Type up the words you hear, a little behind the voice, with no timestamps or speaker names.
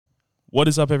What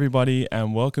is up, everybody,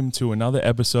 and welcome to another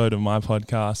episode of my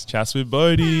podcast, Chats with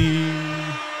Bodie.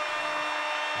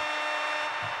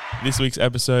 This week's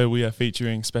episode, we are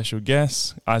featuring special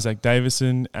guests, Isaac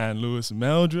Davison and Lewis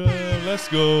Meldrum. Let's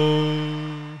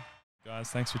go. Guys,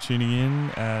 thanks for tuning in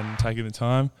and taking the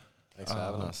time. Thanks for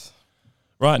having us.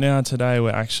 Right now, today,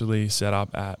 we're actually set up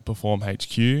at Perform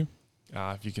HQ. If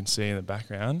you can see in the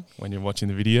background when you're watching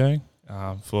the video.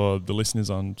 For the listeners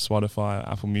on Spotify,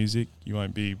 Apple Music, you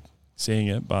won't be seeing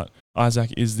it, but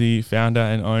Isaac is the founder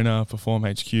and owner of Perform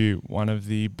HQ, one of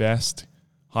the best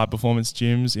high-performance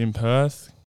gyms in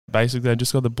Perth. Basically, I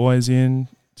just got the boys in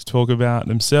to talk about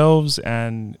themselves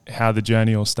and how the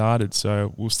journey all started.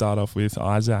 So we'll start off with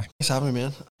Isaac. Thanks for having me,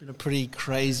 man. It's been a pretty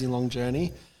crazy long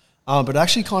journey, but it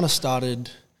actually kind of started.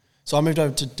 So I moved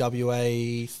over to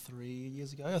WA 3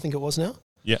 years ago, I think it was now.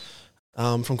 Yeah.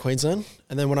 From Queensland,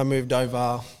 and then when I moved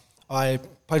over, I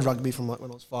played rugby from like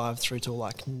when I was 5 through to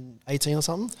like 18 or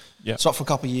something. Yeah. Stopped for a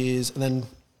couple of years, and then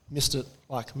missed a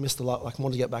lot. Like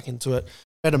wanted to get back into it.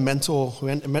 I had a mentor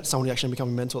I met someone who actually became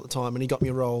a mentor at the time, and he got me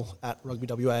a role at Rugby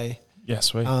WA. Yeah,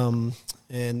 sweet.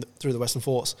 And through the Western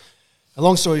Force. And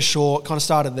long story short, kind of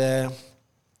started there.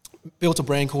 Built a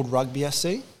brand called Rugby SC,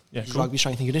 Yeah, which is cool. Rugby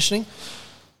Strength and Conditioning.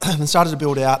 And then started to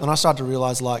build out. Then I started to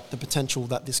realise like the potential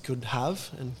that this could have,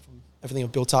 and everything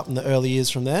I've built up in the early years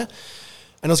from there.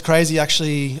 And it was crazy,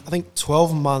 actually. I think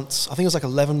 12 months, I think it was like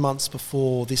 11 months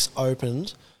before this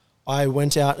opened, I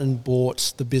went out and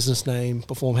bought the business name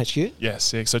Perform HQ. Yeah,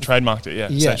 sick. So trademarked it, yeah.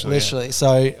 Yeah, essentially, literally. Yeah.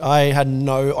 So I had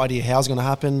no idea how it was going to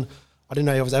happen. I didn't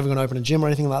know I was ever going to open a gym or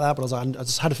anything like that, but I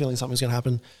just had a feeling something was going to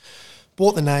happen.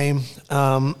 Bought the name,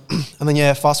 and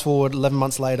then, fast forward 11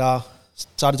 months later,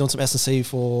 started doing some S&C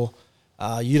for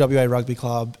UWA Rugby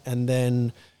Club, and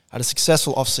then had a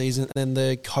successful off-season. And then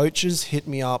the coaches hit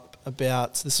me up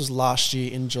this was last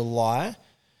year in July,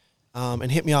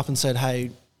 and hit me up and said, hey,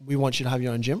 we want you to have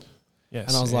your own gym. Yes,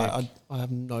 and I was sick. like, I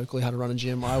have no clue how to run a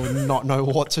gym. I would not know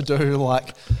what to do.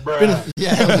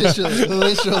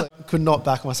 Literally. Could not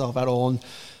back myself at all. And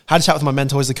had a chat with my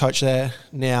mentor, who's the coach there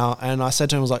now. And I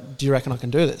said to him, I was like, do you reckon I can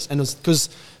do this? And it was because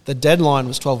the deadline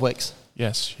was 12 weeks.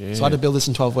 Yes, yeah. So I had to build this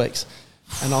in 12 weeks.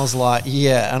 And I was like,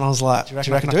 yeah. And I was like, do you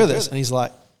reckon I can do this? And he's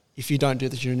like, if you don't do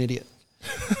this, you're an idiot.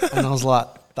 And I was like,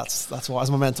 that's why.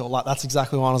 As my mentor, like, that's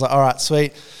exactly why. And I was like, all right,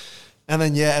 sweet. And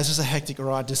then, it was just a hectic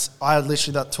ride. I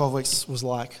literally, that 12 weeks was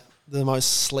like the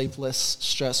most sleepless,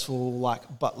 stressful,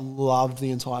 but loved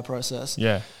the entire process.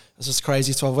 Yeah. It was just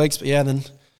crazy 12 weeks. But then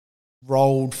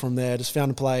rolled from there, just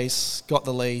found a place, got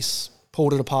the lease,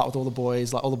 pulled it apart with all the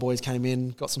boys. Like, all the boys came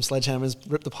in, got some sledgehammers,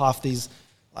 ripped up half this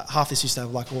used to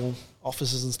have like all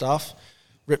offices and stuff.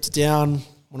 Ripped it down.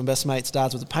 One of my best mates'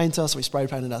 dads was a painter, so we spray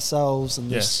painted ourselves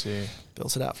and just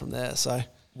built it out from there. So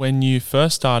when you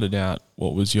first started out,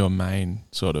 what was your main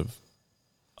sort of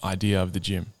idea of the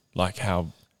gym? Like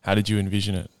how did you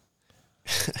envision it?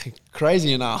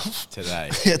 crazy enough. Today.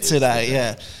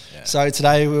 Yeah. So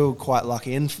today we were quite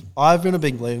lucky. And I've been a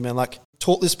big believer, man. Like,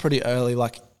 taught this pretty early.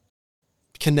 Like,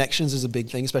 connections is a big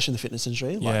thing, especially in the fitness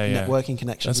industry. Networking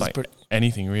connections. That's like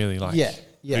anything really. Like,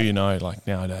 who you know, like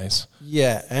nowadays.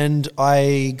 Yeah. And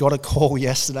I got a call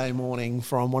yesterday morning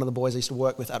from one of the boys I used to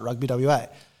work with at Rugby WA.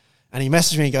 And he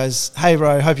messaged me, he goes, hey,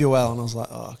 bro, hope you're well. And I was like,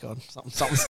 oh, God,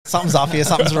 something's up here,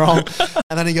 something's wrong.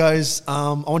 And then he goes,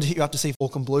 I want to hit you up to see if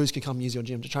Auckland Blues could come use your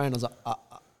gym to train. I was like,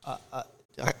 I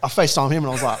FaceTime him and I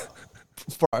was like,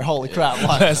 bro, holy crap.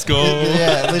 Like, let's go.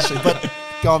 Yeah, literally. But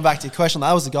going back to your question,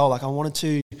 that was the goal. Like, I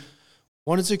wanted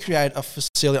to create a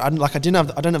facility. I didn't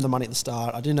have the money at the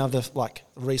start. I didn't have the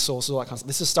resources, all that kind of stuff.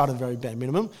 This has started very bare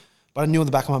minimum. But I knew in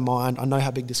the back of my mind, I know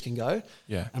how big this can go.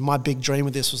 Yeah. And my big dream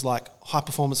with this was like high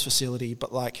performance facility,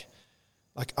 but like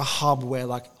a hub where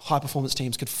like high performance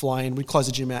teams could fly in. We'd close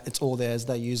the gym out. It's all theirs.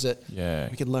 They use it. Yeah.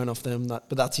 We could learn off them. But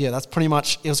that's pretty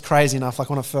much, it was crazy enough. Like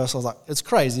when I was like, it's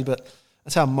crazy, but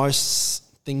that's how most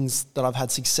things that I've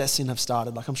had success in have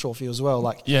started. Like I'm sure for you as well.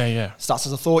 Like starts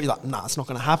as a thought. You're like, nah, it's not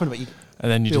going to happen. But and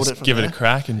then you just give it a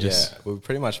crack and just... Yeah, we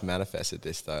pretty much manifested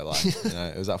this though. Like,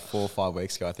 it was like 4 or 5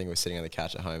 weeks ago, I think we were sitting on the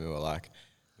couch at home and we were like,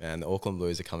 man, the Auckland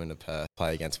Blues are coming to Perth,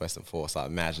 play against Western Force. Like,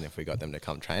 imagine if we got them to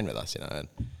come train with us, And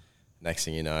next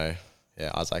thing you know,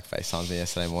 I was like, FaceTimed me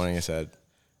yesterday morning and said,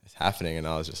 it's happening. And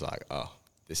I was just like, oh,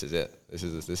 this is it. This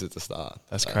is the start.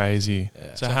 That's crazy.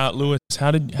 Yeah. So how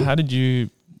did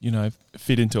you,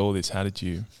 fit into all this? How did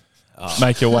you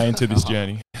make your way into this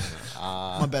journey?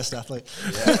 my best athlete.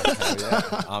 Yeah,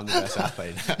 I'm the best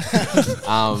athlete.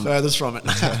 Furthest from it.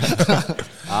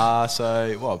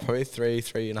 Probably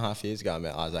three and a half years ago, I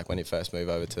met Isaac when he first moved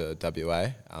over to WA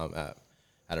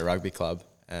at a rugby club.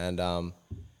 And I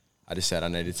just said I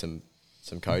needed some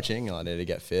some coaching. I needed to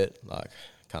get fit. Like,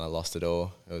 kind of lost it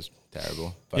all. It was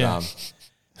terrible. But Yeah.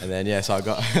 and then so I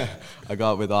got I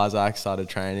got with Isaac, started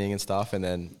training and stuff, and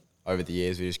then over the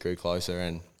years we just grew closer,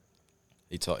 and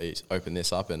he opened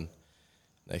this up, and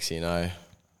next thing you know,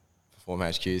 Perform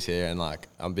HQ's here, and like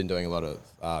I've been doing a lot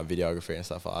of videography and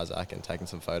stuff for Isaac and taking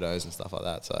some photos and stuff like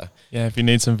that. So Yeah, if you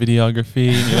need some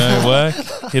videography, work,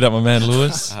 hit up my man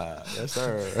Lewis. yes,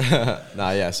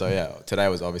 sir. So today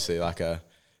was obviously like a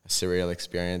surreal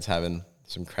experience, having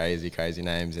some crazy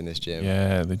names in this gym.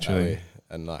 Yeah, literally.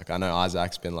 And like I know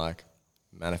Isaac's been like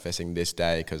manifesting this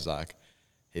day because like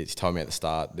he's told me at the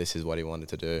start this is what he wanted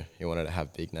to do. He wanted to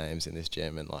have big names in this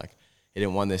gym, and like he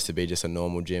didn't want this to be just a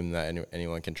normal gym that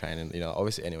anyone can train in.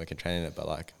 Obviously anyone can train in it, but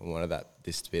like we wanted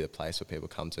this to be the place where people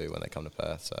come to when they come to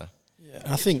Perth. So Yeah,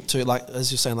 and I think too, like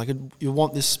as you're saying, like you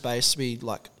want this space to be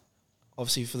like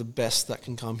obviously for the best that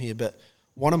can come here. But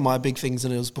one of my big things,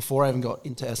 and it was before I even got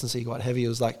into S&C quite heavy, it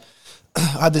was like I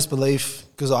had this belief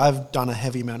because I've done a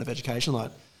heavy amount of education.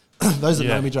 Like those that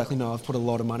know me directly know I've put a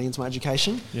lot of money into my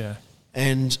education. Yeah.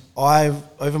 And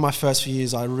over my first few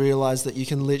years, I realized that you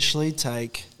can literally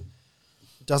take,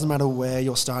 it doesn't matter where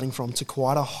you're starting from, to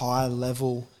quite a high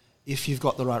level if you've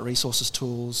got the right resources,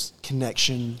 tools,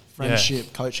 connection,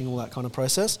 friendship, coaching, all that kind of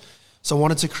process. So I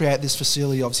wanted to create this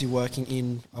facility, obviously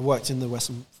I worked in the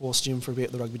Western Force gym for a bit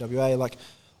at the Rugby WA. Like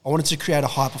I wanted to create a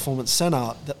high performance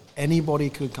center that anybody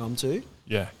could come to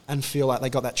and feel like they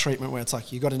got that treatment where it's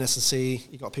like you got an S&C,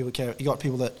 you got people care, you got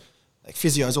people that like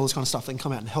physios, all this kind of stuff that can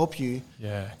come out and help you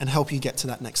and help you get to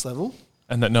that next level.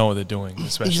 And that know what they're doing,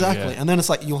 especially. Exactly. And then it's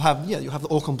like you'll have the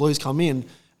Auckland Blues come in,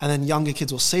 and then younger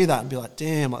kids will see that and be like,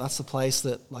 damn, like that's the place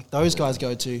that like those guys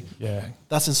go to. Yeah.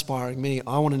 That's inspiring me.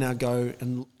 I want to now go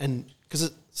and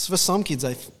because for some kids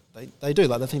they do,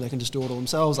 like they think they can just do it all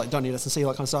themselves, like don't need S&C,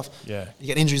 all that kind of stuff. Yeah. You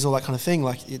get injuries, all that kind of thing.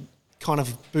 Like it kind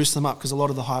of boosts them up because a lot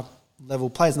of the high level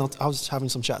players, and I was having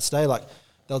some chats today, like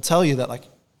they'll tell you that like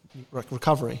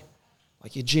recovery,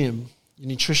 like your gym, your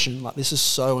nutrition, like this is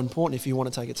so important if you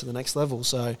want to take it to the next level.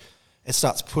 So it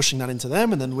starts pushing that into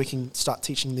them, and then we can start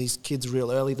teaching these kids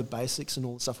real early the basics and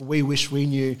all the stuff we wish we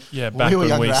knew back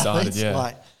when we athletes. started,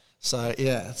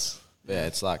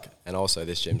 it's like, and also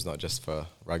this gym's not just for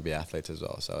rugby athletes as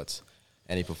well, so it's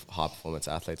any high performance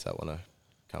athletes that want to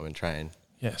come and train.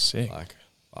 Yeah, sick. Like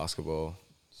basketball,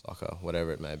 soccer,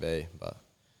 whatever it may be, but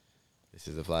this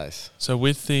is the place. So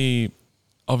with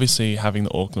obviously having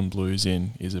the Auckland Blues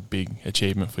in is a big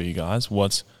achievement for you guys.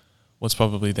 What's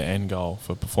probably the end goal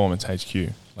for Performance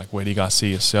HQ? Like where do you guys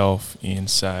see yourself in,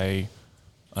 say,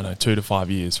 2 to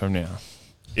 5 years from now,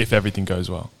 if everything goes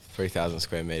well? 3,000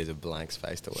 square meters of blank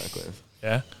space to work with.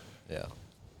 Yeah?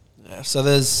 Yeah. So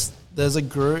there's a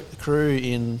crew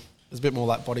in, there's a bit more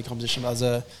like body composition, but there's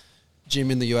a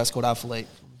gym in the US called Athlete.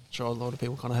 I'm sure a lot of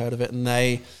people kind of heard of it.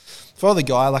 And for the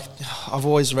guy, like I've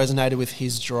always resonated with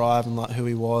his drive and like who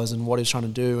he was and what he was trying to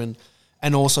do,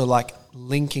 and also like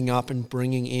linking up and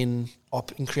bringing in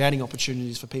and creating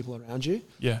opportunities for people around you.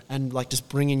 Yeah. And like just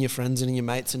bringing your friends in and your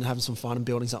mates and having some fun and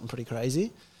building something pretty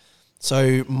crazy.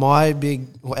 So our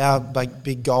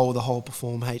big goal with the whole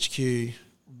Perform HQ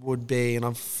would be, and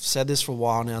I've said this for a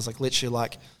while now, it's like literally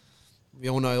like we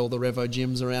all know all the Revo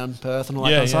gyms around Perth and all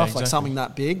that kind of stuff, exactly. Like something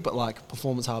that big, but like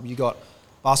performance hub. You got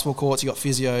basketball courts, you got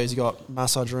physios, you got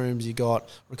massage rooms, you got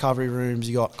recovery rooms,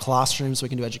 you got classrooms so we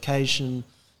can do education.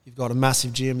 You've got a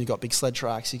massive gym, you've got big sled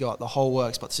tracks, you got the whole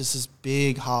works, but it's just this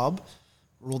big hub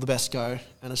where all the best go,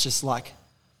 and it's just like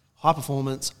high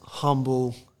performance,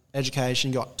 humble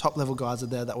education. You got top level guys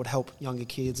there that would help younger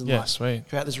kids and sweet.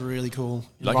 Create this really cool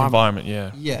environment. Yeah,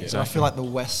 exactly. So I feel like the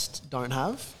West don't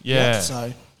have. Yeah.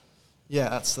 So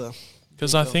that's the.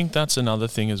 Because I think that's another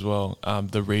thing as well.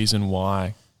 The reason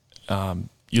why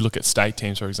you look at state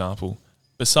teams, for example,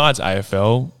 besides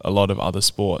AFL, a lot of other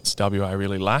sports, WA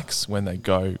really lacks when they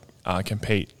go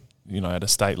compete, at a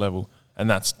state level. And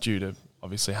that's due to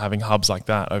obviously having hubs like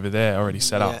that over there already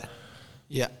set up.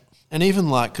 Yeah. And even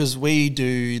like, because we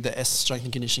do the S strength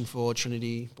and conditioning for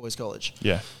Trinity Boys College.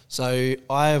 Yeah. So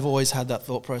I've always had that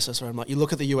thought process where I'm like, you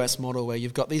look at the US model where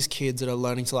you've got these kids that are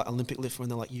learning to like Olympic lift when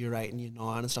they're like year 8 and year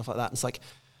 9 and stuff like that. And it's like,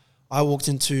 I walked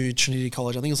into Trinity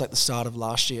College, I think it was like the start of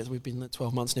last year. We've been there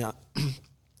 12 months now.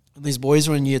 And these boys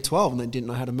were in year 12 and they didn't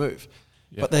know how to move.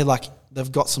 Yeah. But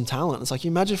they've got some talent. It's like,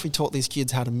 you imagine if we taught these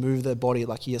kids how to move their body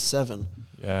like year 7.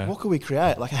 Yeah. What could we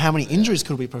create? Like how many injuries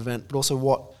could we prevent? But also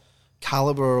what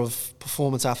caliber of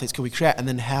performance athletes could we create? And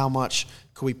then how much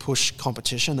could we push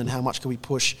competition? And how much could we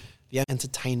push the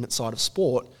entertainment side of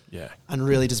sport? Yeah. And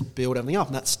really just build everything up.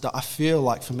 And I feel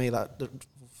like for me that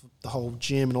the whole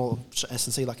gym and all of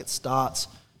S&C, like it starts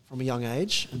from a young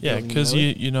age. And Yeah, building because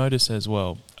early. you notice as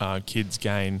well, kids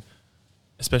gain,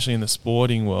 especially in the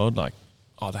sporting world, like,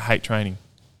 they hate training.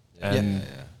 And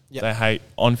Yeah. they hate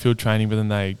on-field training, but then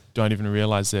they don't even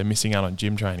realise they're missing out on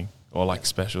gym training or like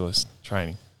specialist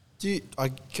training. I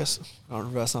guess I'll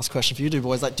reverse and ask a question for you two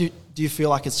boys. Like, do you feel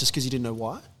like it's just because you didn't know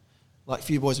why? Like,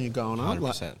 for you boys when you're growing up, 100%.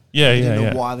 like, Yeah, you yeah, didn't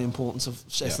know yeah. why the importance of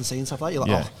S&C and stuff like that. You're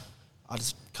like, Yeah. I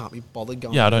just can't be bothered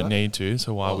going. Yeah, I to don't that. need to,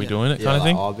 so why are we Yeah. doing it Yeah, kind of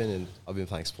like, thing? I've been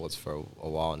playing sports for a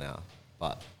while now,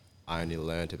 but I only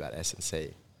learned about S&C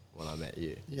when I met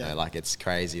you. Yeah. You know, like, it's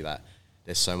crazy that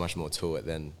there's so much more to it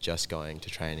than just going to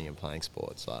training and playing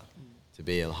sports. Like, to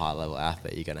be a high level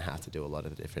athlete, you're going to have to do a lot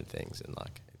of different things, and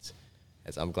like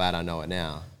I'm glad I know it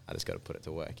now. I just got to put it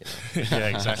to work. You know? Yeah,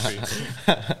 exactly.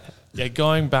 Yeah,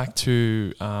 going back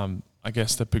to, I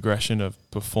guess, the progression of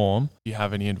Perform, do you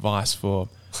have any advice for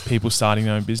people starting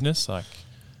their own business? Like,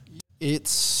 There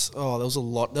was a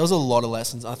lot of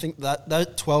lessons. I think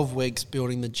that 12 weeks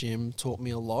building the gym taught me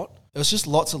a lot. It was just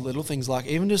lots of little things, like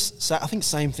even just, I think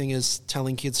same thing as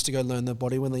telling kids to go learn their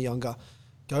body when they're younger.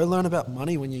 Go learn about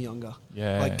money when you're younger.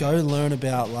 Yeah. Like, go learn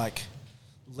about like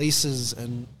leases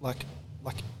and like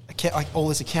all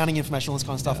this accounting information, all this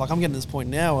kind of stuff. Like, I'm getting to this point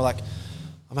now where like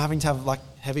I'm having to have like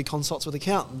heavy consults with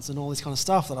accountants and all this kind of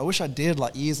stuff that I wish I did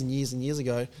like years and years and years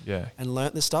ago. Yeah. And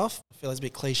learnt this stuff. I feel like it's a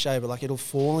bit cliche, but like it'll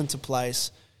fall into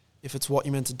place if it's what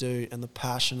you're meant to do and the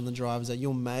passion and the drive is that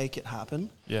you'll make it happen.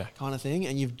 Yeah. Kind of thing.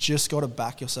 And you've just got to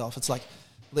back yourself. It's like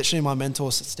literally my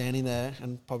mentor standing there,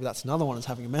 and probably that's another one, is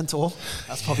having a mentor.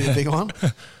 That's probably a big one.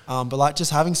 But like just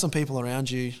having some people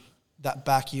around you that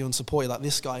back you and support you. Like,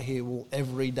 this guy here will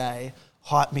every day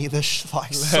hype me so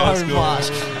much.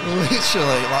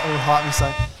 Literally, like, will hype me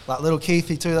so. Like little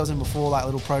Keithy too, that was in before, like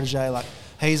little protege, like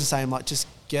he's the same. Like, just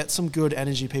get some good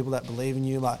energy, people that believe in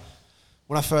you. Like,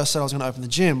 when I first said I was going to open the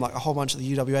gym, like a whole bunch of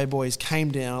the UWA boys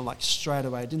came down like straight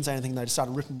away, didn't say anything. They just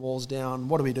started ripping walls down.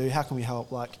 What do we do? How can we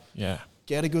help? Like, Yeah.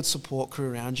 get a good support crew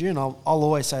around you. And I'll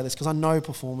always say this because I know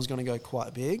Perform is going to go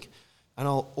quite big, and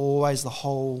I'll always the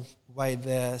whole way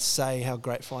there say how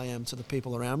grateful I am to the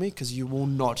people around me, because you will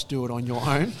not do it on your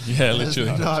own. Yeah, There's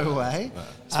literally. no way. Especially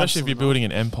if you're Absolutely building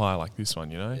an empire like this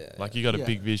one, you know? Yeah, like, you got a yeah.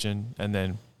 big vision, and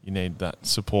then you need that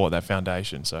support, that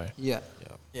foundation. So, Yeah,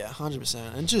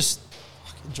 100%. And just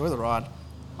enjoy the ride.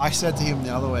 I said to him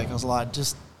the other week, I was like,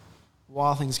 just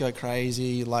while things go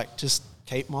crazy, like just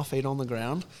keep my feet on the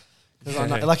ground. 'Cause I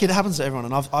know, like, it happens to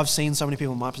everyone, and I've seen so many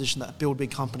people in my position that build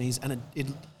big companies, and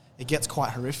it gets quite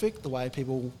horrific the way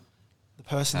people, the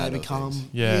person Handle they become. things.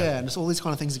 Yeah. And just all these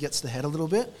kind of things, it gets to the head a little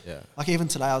bit. Yeah. Like, even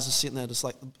today, I was just sitting there, just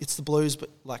like, it's the Blues, but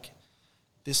like,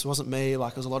 this wasn't me.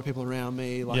 Like, there's a lot of people around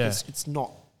me. Like, Yeah. it's not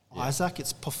Isaac,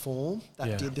 it's Perform that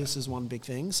Yeah. did this as one big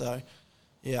thing. So,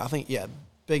 yeah, I think,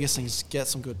 biggest thing is get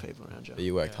some good people around you. But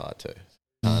you worked hard too.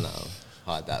 Can't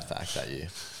hide that fact that you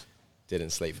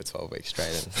didn't sleep for 12 weeks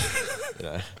straight, and you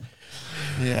know.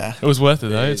 Yeah. it was worth it,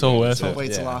 though. It's all worth Can't it.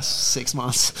 wait to Yeah. last 6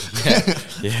 months.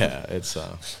 Yeah, it's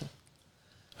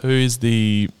Who is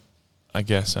the, I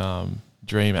guess,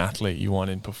 dream athlete you want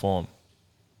in Perform?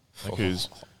 Like, who's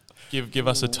give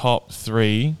us a top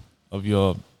three of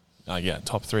your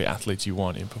top three athletes you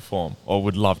want in Perform, or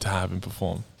would love to have in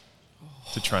Perform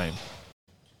to train.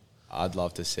 I'd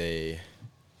love to see,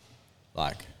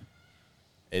 like,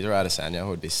 Israel Adesanya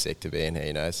would be sick to be in here.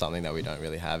 You know, it's something that we don't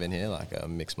really have in here, like a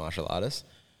mixed martial artist.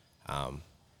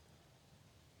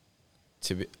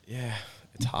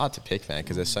 It's hard to pick, man,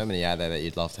 because there's so many out there that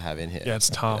you'd love to have in here. Yeah, it's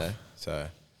tough. You know? So,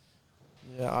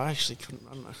 Yeah, I actually couldn't.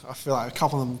 I don't know. I feel like a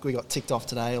couple of them we got ticked off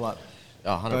today, like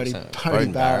 100%.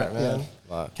 Bodie Barrett, man.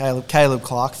 yeah. Like, Caleb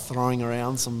Clark throwing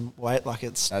around some weight, like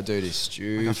it's. that dude is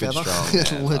stupid feather. strong,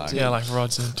 man. Legit. Like, Yeah, like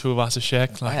Rod's and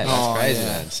Tuivasa-Sheck. Like, yeah, that's Oh, crazy, yeah.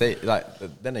 man. See, like,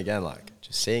 then again, like,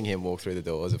 just seeing him walk through the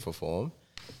doors and perform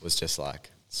was just, like,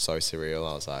 so surreal.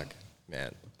 I was like,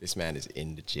 man, this man is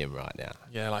in the gym right now.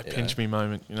 yeah, like You pinch know? me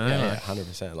moment, you know? Yeah, Like,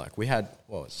 100%. Like, we had,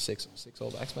 six All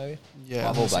Blacks maybe? Yeah,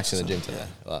 5 All Blacks in the 6%, gym today.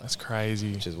 Like, that's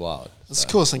crazy. which is wild. It's So,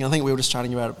 the coolest thing. I think we were just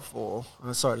chatting about it before.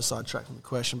 I'm sorry to sidetrack from the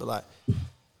question, but like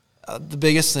the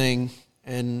biggest thing,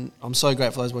 and I'm so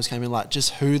grateful those boys came in, like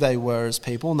just who they were as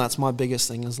people, and that's my biggest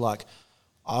thing is like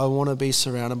I want to be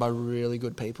surrounded by really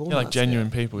good people. Yeah, like That's- genuine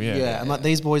people, yeah. and like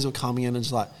these boys were coming in and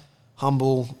just like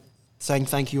humble, saying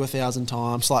thank you 1,000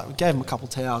 times. Like we gave them a couple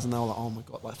towels, and they were like, "Oh my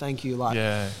god, like thank you." Like,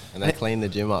 Yeah. and they cleaned the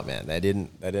gym up, man. They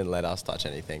didn't let us touch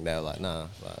anything. They were like, nah.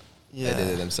 Like, Yeah. They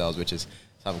did it themselves, which is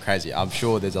something crazy. I'm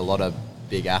sure there's a lot of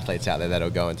big athletes out there that'll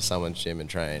go into someone's gym and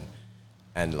train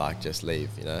and, like, just leave,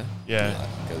 you know? Yeah.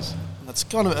 Because that's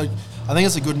kind of I think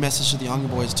it's a good message to the younger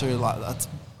boys too. Like that's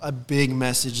a big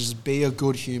message is be a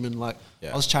good human. Like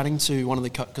I was chatting to one of the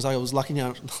because I was lucky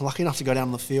enough to go down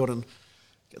on the field and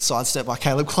get sidestepped by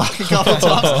Caleb Clark a couple of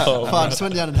times. But I just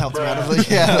went down and helped him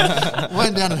out.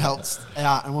 Went down and helped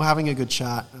out, and we're having a good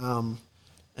chat.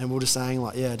 And we're just saying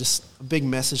just a big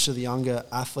message to the younger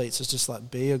athletes is just like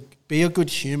be a good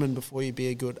human before you be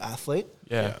a good athlete.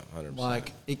 Yeah, 100%.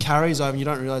 Like it carries over. You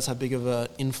don't realize how big of an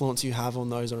influence you have on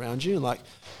those around you. Like,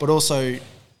 but also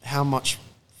how much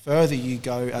further you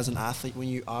go as an athlete when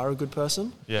you are a good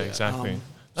person. Yeah, exactly.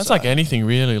 That's like anything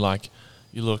really. Like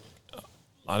you look.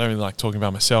 I don't really like talking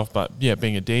about myself, but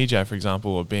being a DJ, for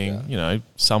example, or being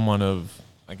someone of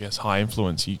I guess high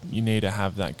influence, you need to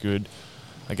have that good,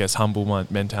 I guess, humble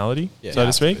mentality, so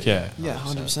to speak. Yeah,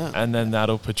 100%. And then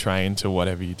that'll portray into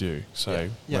whatever you do. So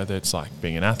whether it's like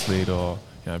being an athlete or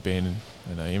being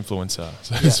an influencer,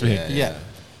 so to speak. Yeah.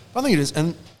 I think it is,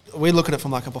 and we look at it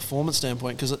from like a performance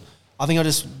standpoint because I think I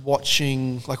just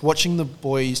watching the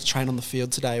boys train on the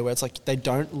field today, where it's like they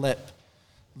don't let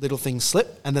little things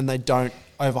slip, and then they don't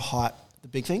overhype the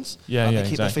big things. They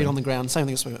keep their feet on the ground. Same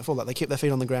thing as before. Like they keep their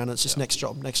feet on the ground. And it's just next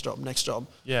job.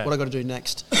 Yeah. What I got to do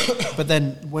next. But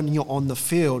then when you're on the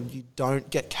field, you don't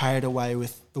get carried away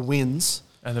with the wins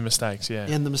and the mistakes. Yeah.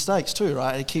 And the mistakes too,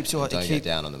 right? It keeps you. Get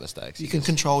down on the mistakes. You can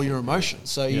control your emotions.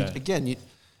 So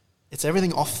it's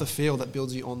everything off the field that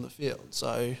builds you on the field. So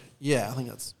I think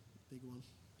that's a big one.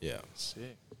 Yeah.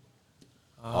 Sick.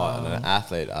 And an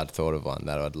athlete, I'd thought of one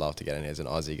that I'd love to get in here as an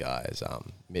Aussie guy is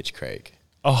Mitch Creek.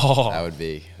 Oh, that'd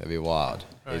be wild.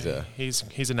 Right. He's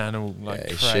an animal, like he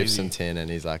crazy. shifts some tin and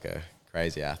he's like a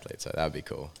crazy athlete. So that'd be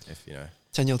cool if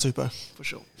 10-year Tupou for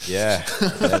sure. Yeah,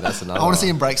 that's another. I want to see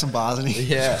him break some bars,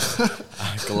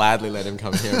 I'd gladly let him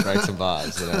come here and break some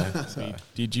bars. So.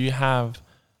 Did you have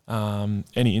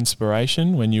any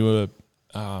inspiration when you were,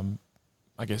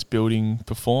 I guess, building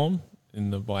Perform in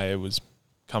the way it was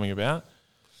coming about?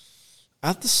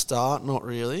 At the start, not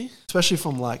really, especially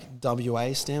from like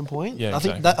WA standpoint. Yeah, I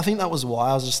think that was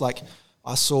why I was just like,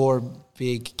 I saw a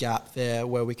big gap there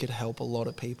where we could help a lot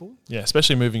of people. Yeah,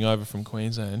 especially moving over from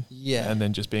Queensland. Yeah. And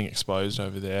then just being exposed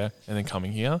over there and then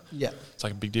coming here. Yeah. It's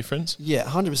like a big difference. Yeah,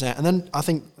 100%. And then I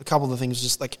think a couple of the things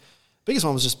just like, biggest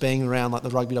one was just being around like the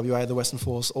Rugby WA, the Western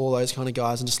Force, all those kind of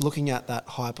guys, and just looking at that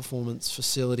high performance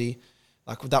facility.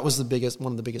 Like that was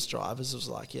one of the biggest drivers. It was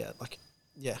like, it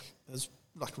was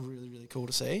like really, really cool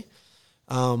to see.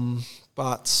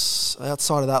 But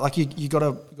outside of that, like you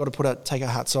gotta take our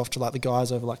hats off to like the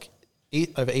guys over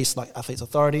East, like Athletes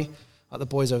Authority, like the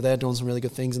boys over there doing some really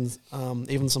good things,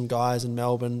 and even some guys in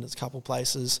Melbourne, there's a couple of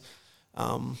places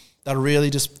that are really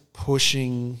just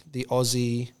pushing the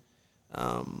Aussie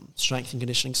strength and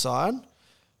conditioning side.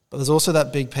 But there's also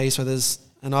that big piece where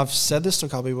and I've said this to a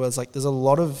couple of people, it's like there's a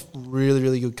lot of really,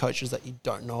 really good coaches that you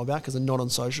don't know about because they're not on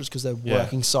socials because they're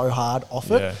working so hard off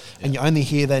it. And you only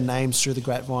hear their names through the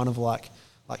grapevine of like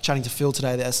chatting to Phil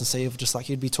today, the S&C, of just like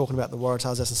he'd be talking about the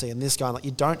Waratahs S&C and this guy. And like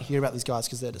you don't hear about these guys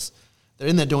because they're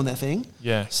in there doing their thing.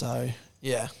 Yeah. So,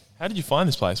 yeah. How did you find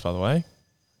this place, by the way?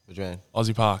 Which one?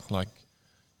 Aussie Park. Like,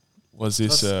 was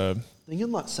this...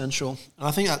 thinking like Central. And I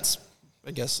think that's,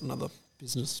 I guess, another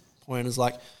business point is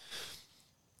like...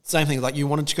 Same thing, like you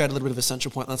wanted to create a little bit of a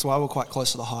central point. That's why we're quite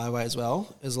close to the highway as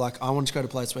well. Is like I wanted to go to a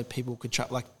place where people could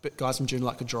like guys from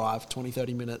Joondalup could drive 20,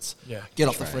 30 minutes, get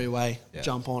off the freeway,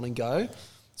 jump on and go.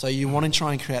 So you want to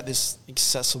try and create this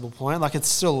accessible point. Like it's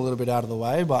still a little bit out of the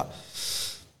way, but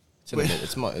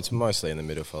it's mostly in the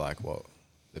middle for like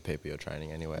the people you're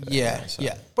training anyway.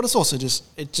 But it's also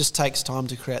just takes time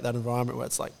to create that environment where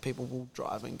it's like people will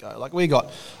drive and go. Like I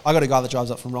got a guy that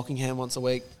drives up from Rockingham once a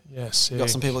week. Yes. We got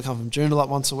some people that come from Joondalup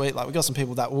once a week. Like we got some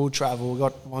people that will travel. We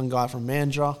got one guy from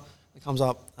Mandurah that comes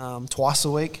up twice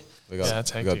a week. We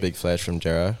got Big Fledge from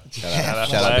Jero.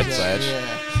 Shout out Big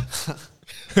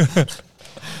Fledge.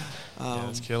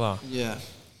 That's killer. Yeah.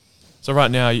 So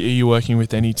right now, are you working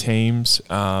with any teams,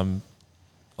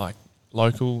 like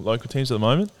local teams at the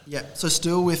moment? Yeah. So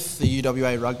still with the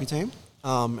UWA rugby team,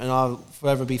 and I'll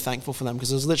forever be thankful for them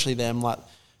because it was literally them, like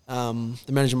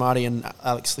the manager Marty and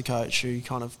Alex, the coach, who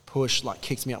kind of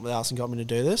kicked me up the arse and got me to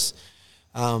do this.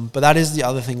 But that is the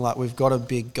other thing. Like we've got a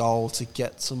big goal to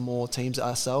get some more teams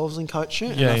ourselves and coach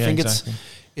it. And I think exactly.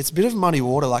 it's a bit of muddy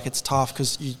water. Like it's tough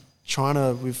because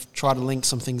we've tried to link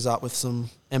some things up with some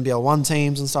NBL 1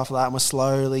 teams and stuff like that, and we're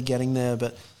slowly getting there.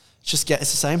 But it's the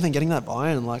same thing, getting that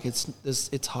buy-in. Like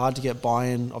it's hard to get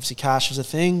buy-in. Obviously, cash is a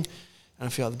thing, and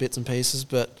a few other bits and pieces.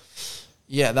 But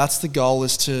yeah, that's the goal,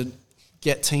 is to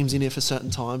get teams in here for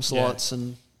certain time slots,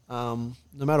 and no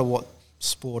matter what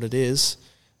sport it is,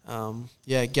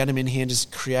 get them in here and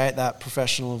just create that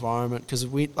professional environment. Because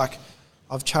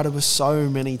I've chatted with so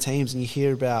many teams, and you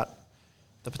hear about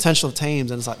the potential of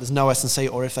teams, and it's like there's no S&C,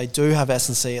 or if they do have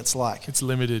S&C, it's like It's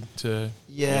limited to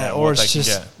or what they it's can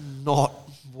just get. not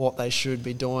what they should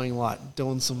be doing, like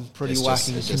doing some pretty It's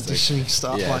whacking just like- conditioning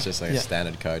stuff. Yeah, like, it's just like a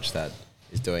standard coach that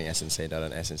is doing S&C, not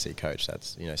an S&C coach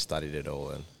that's, you know, studied it all.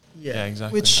 And Yeah,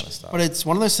 exactly. Which, kind of stuff. but it's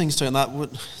one of those things too, and that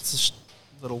would it's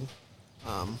a little,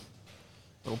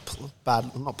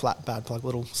 bad plug,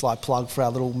 little slight plug for our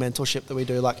little mentorship that we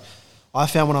do. Like, I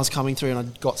found when I was coming through and I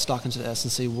got stuck into the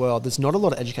S&C world, there's not a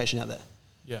lot of education out there.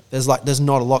 Yeah. There's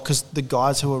not a lot, because the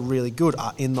guys who are really good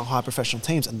are in the high professional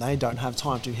teams, and they don't have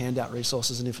time to hand out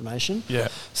resources and information. Yeah.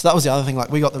 So that was the other thing. Like,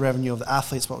 we got the revenue of the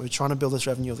athletes, but we're trying to build this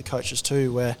revenue of the coaches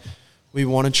too, where we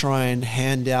want to try and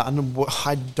hand out. And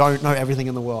I don't know everything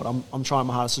in the world. I'm trying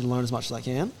my hardest to learn as much as I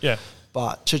can. Yeah.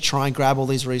 But to try and grab all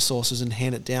these resources and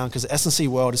hand it down, because the S&C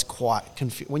world is quite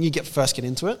when you first get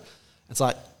into it, it's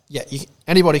like, yeah,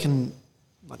 anybody can,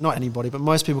 like, not anybody, but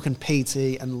most people can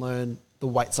PT and learn the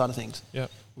weight side of things. Yeah.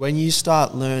 When you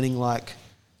start learning like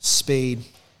speed,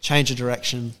 change of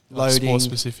direction, Like loading, sport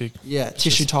specific. yeah,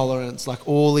 tissue tolerance, like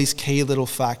all these key little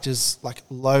factors, like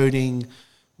loading,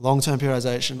 long-term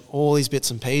periodization, all these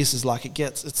bits and pieces, like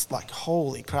it's like,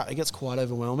 holy crap, it gets quite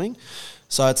overwhelming.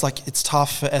 So it's like, it's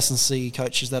tough for S&C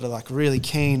coaches that are like really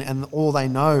keen, and all they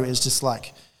know is just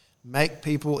like make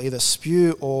people either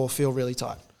spew or feel really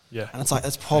tight. Yeah. And it's like,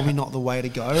 that's probably not the way to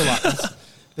go. Like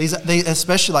these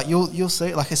especially like you'll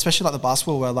see, like, especially like the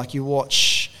basketball where like you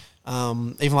watch,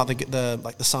 even like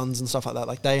the Suns and stuff like that,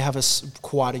 like they have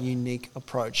quite a unique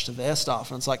approach to their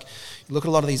stuff. And it's like, you look at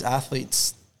a lot of these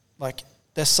athletes, like,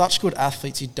 they're such good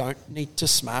athletes, you don't need to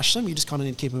smash them. You just kind of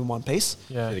need to keep them in one piece.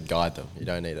 Yeah. you need to guide them. You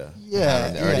don't need to. Yeah,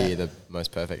 They're already yeah. the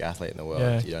most perfect athlete in the world.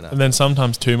 Yeah. You don't have And then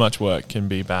sometimes too much work can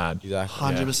be bad. exactly.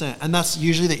 100%. And that's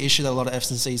usually the issue that a lot of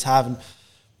F&Cs have.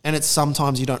 And it's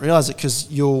sometimes you don't realize it,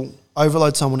 because you'll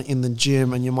overload someone in the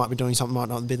gym and you might be doing something might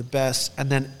not be the best. And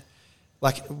then,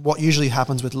 like, what usually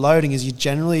happens with loading is you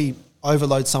generally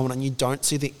overload someone and you don't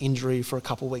see the injury for a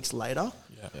couple of weeks later.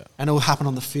 Yeah. And it will happen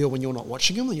on the field when you're not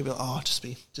watching them, and you'll be like, oh, just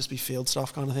be field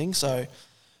stuff kind of thing. So,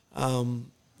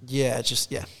 It's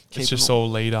just all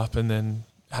lead up, and then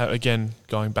again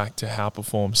going back to how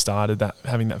Perform started, that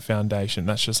having that foundation,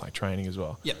 that's just like training as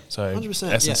well. Yeah, So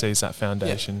 100%, S&C yeah. is that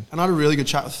foundation. Yeah. And I had a really good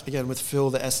chat with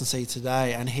Phil, the S&C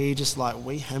today, and he just like,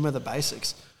 we hammer the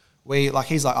basics. He's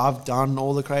like, I've done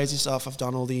all the crazy stuff, I've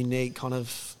done all the unique kind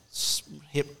of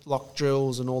hip lock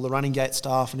drills and all the running gate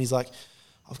stuff, and he's like,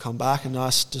 I've come back and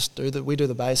we do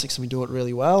the basics and we do it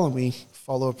really well, and we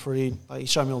follow a pretty, like, he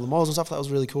showed me all the models and stuff. That was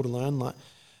really cool to learn. Like,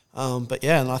 but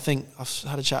yeah, and I think I've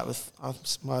had a chat with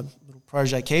my little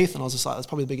protege Keith, and I was just like, that's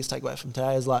probably the biggest takeaway from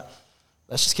today is like,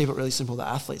 let's just keep it really simple with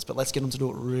the athletes, but let's get them to do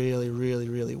it really, really,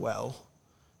 really well,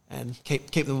 and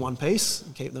keep them in one piece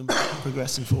and keep them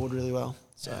progressing forward really well.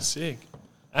 So Yeah, sick.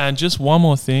 And just one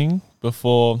more thing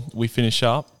before we finish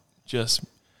up, just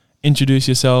introduce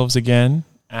yourselves again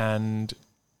and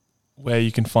where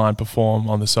you can find Perform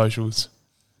on the socials.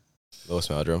 Lewis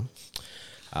Meldrum,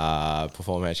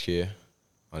 Perform HQ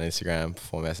on Instagram,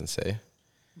 Perform S&C,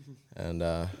 and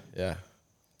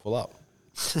pull up.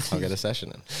 I'll get a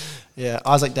session in. yeah,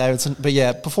 Isaac Davidson. But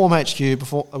yeah, Perform HQ.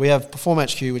 We have Perform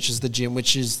HQ, which is the gym,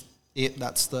 which is it.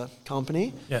 That's the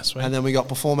company. Yeah, sweet. And then we got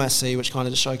Perform SC, which kind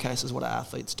of just showcases what our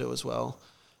athletes do as well.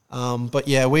 But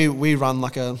yeah, we run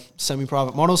like a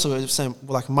semi-private model. So it's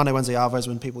like Monday, Wednesday Arvos,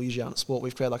 when people usually aren't at sport,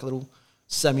 we've created like a little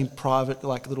semi-private,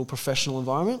 like little professional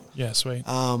environment. Yeah, sweet.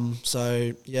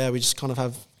 So yeah, we just kind of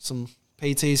have some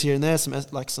PTs here and there,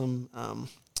 some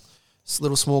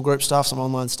little small group stuff, some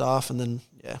online stuff, and then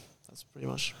yeah,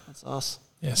 that's us.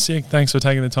 Yeah, sick. Thanks for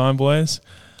taking the time, boys.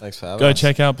 Thanks for having Go us.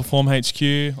 check out Perform HQ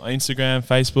on Instagram,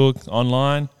 Facebook,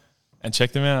 online, and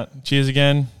check them out. Cheers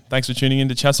again. Thanks for tuning in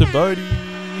to Chats with Bodie.